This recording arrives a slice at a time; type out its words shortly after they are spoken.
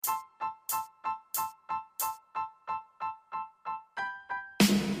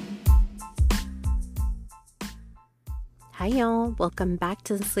Hi, y'all. Welcome back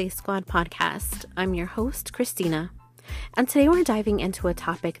to the Slay Squad podcast. I'm your host, Christina. And today we're diving into a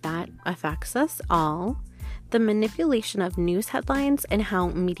topic that affects us all, the manipulation of news headlines and how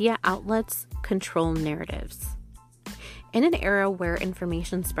media outlets control narratives. In an era where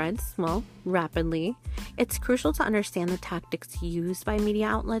information spreads, rapidly, it's crucial to understand the tactics used by media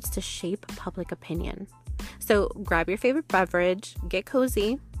outlets to shape public opinion. So grab your favorite beverage, get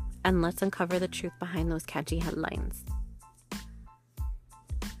cozy, and let's uncover the truth behind those catchy headlines.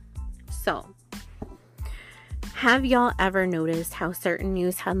 So, have y'all ever noticed how certain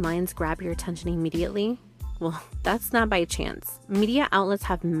news headlines grab your attention immediately? Well, that's not by chance. Media outlets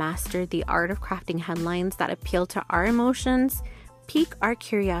have mastered the art of crafting headlines that appeal to our emotions, pique our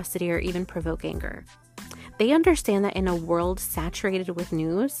curiosity, or even provoke anger. They understand that in a world saturated with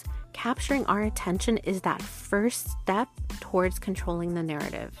news, capturing our attention is that first step towards controlling the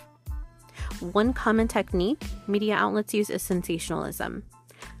narrative. One common technique media outlets use is sensationalism.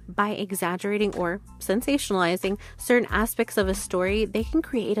 By exaggerating or sensationalizing certain aspects of a story, they can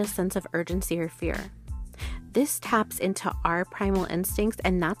create a sense of urgency or fear. This taps into our primal instincts,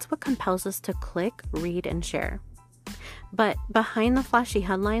 and that's what compels us to click, read, and share. But behind the flashy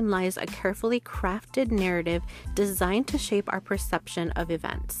headline lies a carefully crafted narrative designed to shape our perception of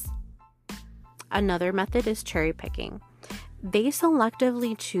events. Another method is cherry picking. They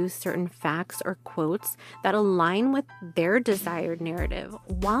selectively choose certain facts or quotes that align with their desired narrative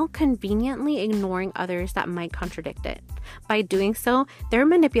while conveniently ignoring others that might contradict it. By doing so, they're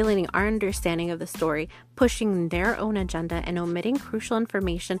manipulating our understanding of the story, pushing their own agenda, and omitting crucial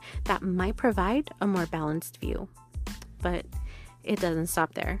information that might provide a more balanced view. But it doesn't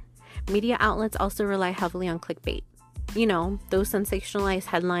stop there. Media outlets also rely heavily on clickbait. You know, those sensationalized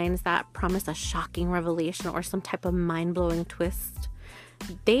headlines that promise a shocking revelation or some type of mind-blowing twist.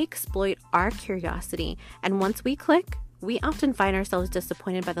 They exploit our curiosity, and once we click, we often find ourselves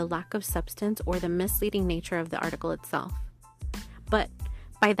disappointed by the lack of substance or the misleading nature of the article itself. But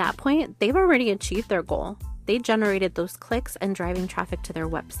by that point, they've already achieved their goal. They generated those clicks and driving traffic to their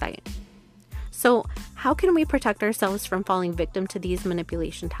website. So, how can we protect ourselves from falling victim to these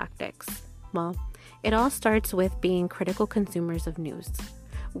manipulation tactics? Well, it all starts with being critical consumers of news.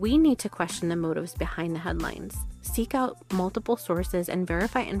 We need to question the motives behind the headlines, seek out multiple sources, and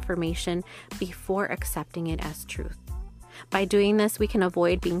verify information before accepting it as truth. By doing this, we can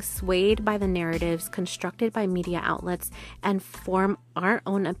avoid being swayed by the narratives constructed by media outlets and form our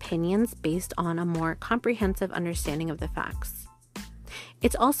own opinions based on a more comprehensive understanding of the facts.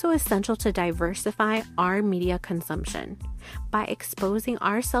 It's also essential to diversify our media consumption. By exposing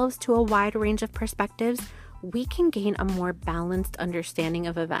ourselves to a wide range of perspectives, we can gain a more balanced understanding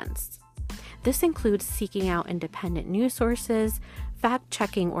of events. This includes seeking out independent news sources,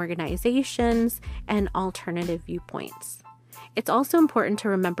 fact-checking organizations, and alternative viewpoints. It's also important to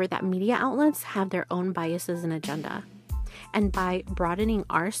remember that media outlets have their own biases and agenda. And by broadening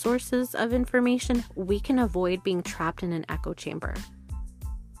our sources of information, we can avoid being trapped in an echo chamber.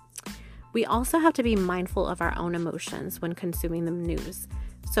 We also have to be mindful of our own emotions when consuming the news.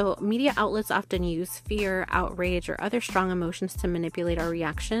 So media outlets often use fear, outrage, or other strong emotions to manipulate our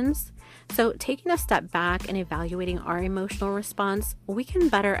reactions. So taking a step back and evaluating our emotional response, we can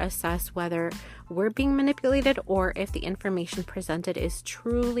better assess whether we're being manipulated or if the information presented is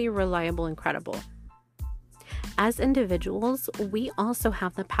truly reliable and credible. As individuals, we also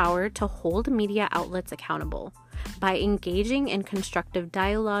have the power to hold media outlets accountable. By engaging in constructive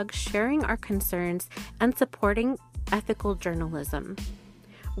dialogue, sharing our concerns, and supporting ethical journalism,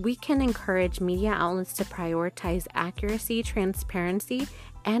 we can encourage media outlets to prioritize accuracy, transparency,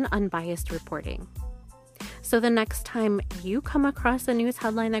 and unbiased reporting. So the next time you come across a news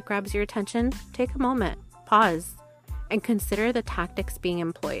headline that grabs your attention, take a moment, pause, and consider the tactics being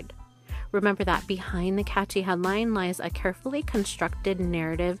employed. Remember that behind the catchy headline lies a carefully constructed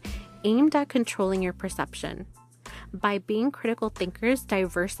narrative aimed at controlling your perception. By being critical thinkers,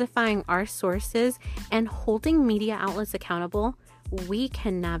 diversifying our sources, and holding media outlets accountable, we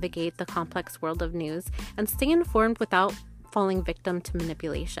can navigate the complex world of news and stay informed without falling victim to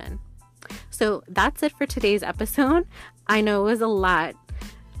manipulation. So that's it for today's episode. I know it was a lot,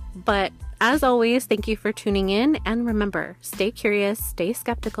 but as always, thank you for tuning in. And remember, stay curious, stay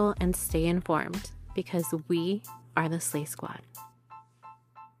skeptical, and stay informed because we are the Slay Squad.